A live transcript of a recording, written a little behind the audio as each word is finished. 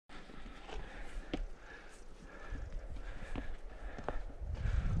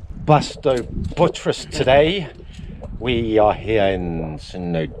Bastow Buttress today. We are here in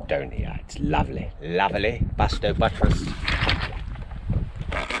Snowdonia. It's lovely, lovely. Bastow Buttress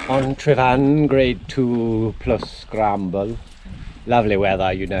on Tryfan, grade 2 plus Scramble. Lovely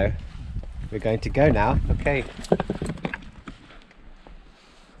weather, you know. We're going to go now. Okay.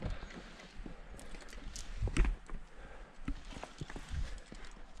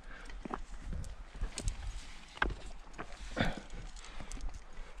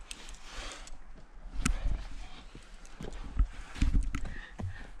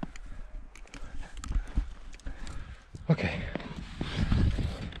 Okay.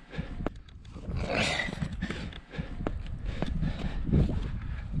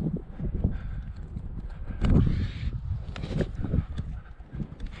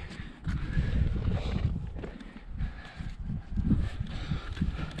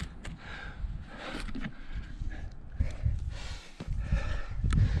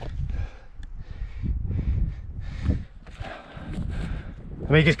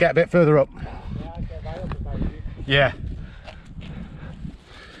 Let me just get a bit further up. Yeah, I'll get right up about you. Yeah.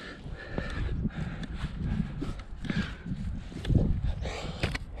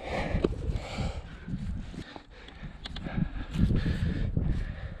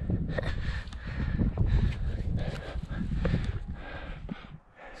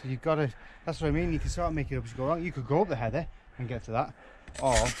 So you've got to, that's what I mean, you can start making it up as you go along. You could go up the heather and get to that,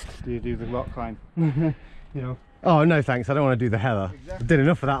 or do you do the rock climb? You know. Oh no thanks, I don't want to do the heather. Exactly. I did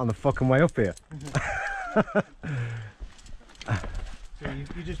enough of that on the fucking way up here. So you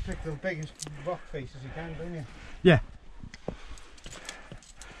just pick the biggest rock faces you can, don't you? Yeah.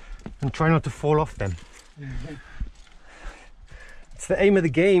 And try not to fall off them. It's the aim of the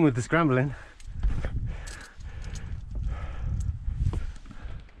game with the scrambling.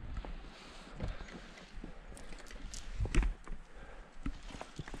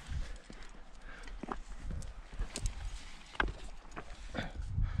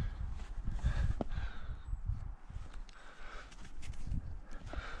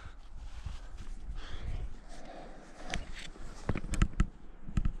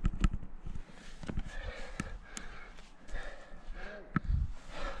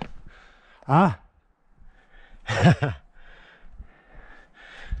 Ah.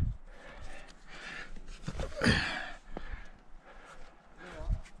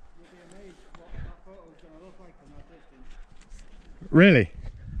 Really?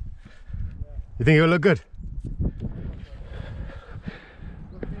 Yeah. You think it will look good?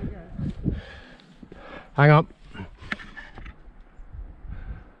 Hang on.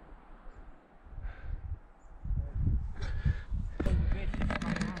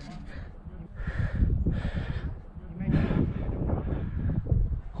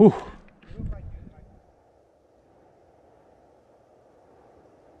 Whew.